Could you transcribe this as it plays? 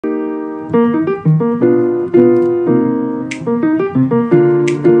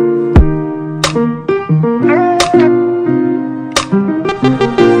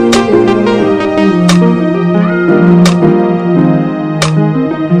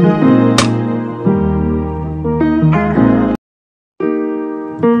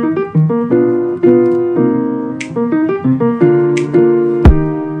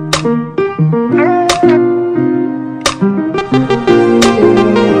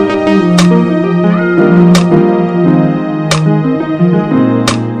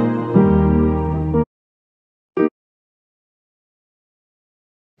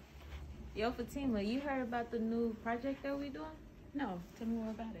Yo, Fatima, you heard about the new project that we doing? No, tell me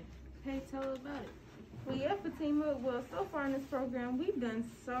more about it. Hey, tell her about it. Well, yeah, Fatima, well, so far in this program, we've done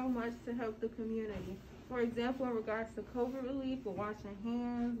so much to help the community. For example, in regards to COVID relief, for washing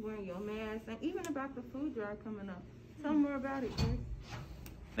hands, wearing your mask, and even about the food drive coming up. Tell me more about it, Chris.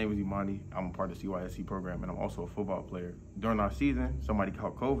 My name is Imani. I'm a part of the CYCS program, and I'm also a football player. During our season, somebody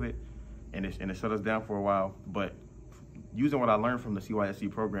caught COVID, and it shut us down for a while, but using what I learned from the CYCS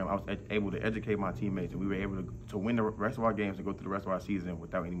program, I was able to educate my teammates, and we were able to win the rest of our games and go through the rest of our season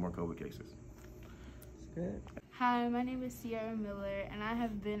without any more COVID cases. Good. Hi, my name is Sierra Miller, and I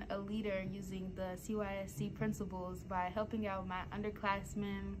have been a leader using the CYSC principles by helping out my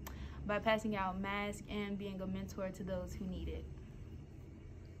underclassmen, by passing out masks, and being a mentor to those who need it.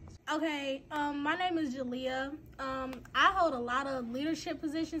 Okay, my name is Jalea. I hold a lot of leadership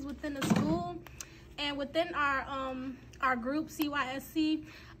positions within the school, and within our group, CYSC,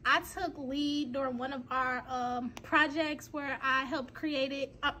 I took lead during one of our projects where I helped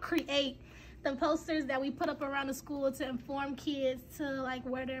create the posters that we put up around the school to inform kids to like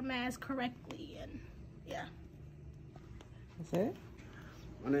wear their mask correctly, and yeah. That's it?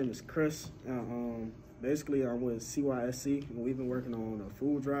 My name is Chris. Basically, I'm with CYSC, and we've been working on a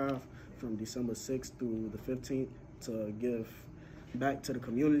food drive from December 6th through the 15th to give back to the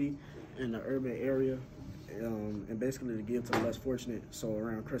community in the urban area, and basically to give to the less fortunate, so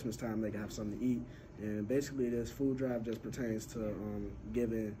around Christmas time they can have something to eat. And basically this food drive just pertains to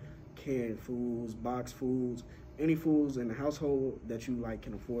giving canned foods, boxed foods, any foods in the household that you like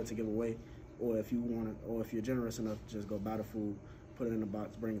can afford to give away, or if you want to, or if you're generous enough to just go buy the food, put it in a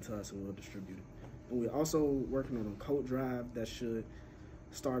box, bring it to us, and we'll distribute it. And we're also working on a coat drive that should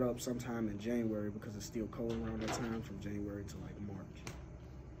start up sometime in January, because it's still cold around that time, from January to like March.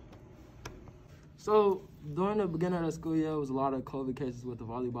 So during the beginning of the school year, it was a lot of COVID cases with the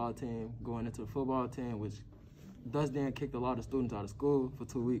volleyball team going into the football team, which thus then kicked a lot of students out of school for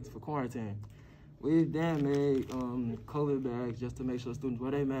 2 weeks for quarantine. We then made COVID bags just to make sure students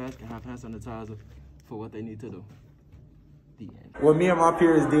wear their mask and have hand sanitizer for what they need to do. The end. What me and my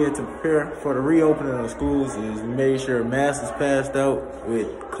peers did to prepare for the reopening of schools is we made sure masks was passed out with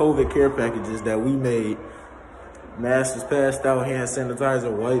COVID care packages that we made. Masks was passed out, hand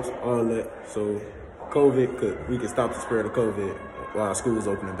sanitizer, wipes, all that. So we could stop the spread of COVID while school was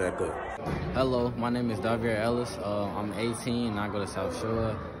opening back up. Hello, my name is Davier Ellis. I'm 18 and I go to South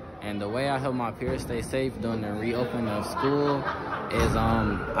Shore. And the way I help my peers stay safe during the reopening of school is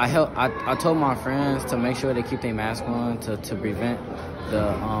I told my friends to make sure they keep their mask on to prevent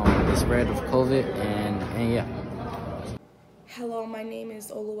the spread of COVID, and yeah. Hello, my name is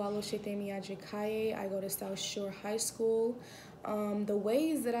Oluwalo Shetemi Ajikaye. I go to South Shore High School. The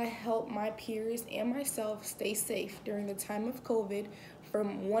ways that I help my peers and myself stay safe during the time of COVID,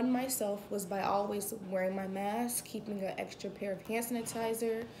 from one myself, was by always wearing my mask, keeping an extra pair of hand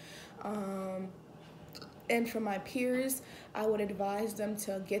sanitizer. And for my peers, I would advise them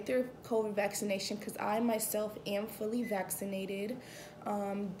to get their COVID vaccination, because I myself am fully vaccinated.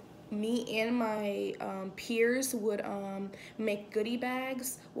 Me and my peers would make goodie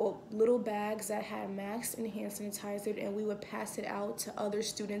bags, well, little bags that had masks and hand sanitizer, and we would pass it out to other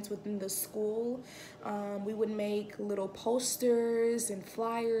students within the school. We would make little posters and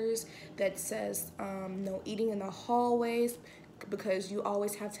flyers that says no eating in the hallways, because you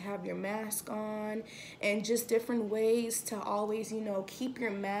always have to have your mask on, and just different ways to always, keep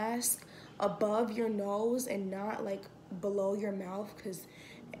your mask above your nose and not like below your mouth, because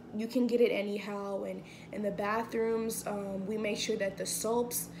you can get it anyhow. And in the bathrooms, we make sure that the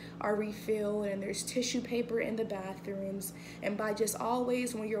soaps are refilled and there's tissue paper in the bathrooms. And by just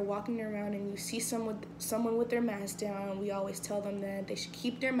always, when you're walking around and you see someone with their mask down, we always tell them that they should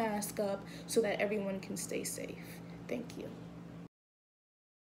keep their mask up so that everyone can stay safe. Thank you.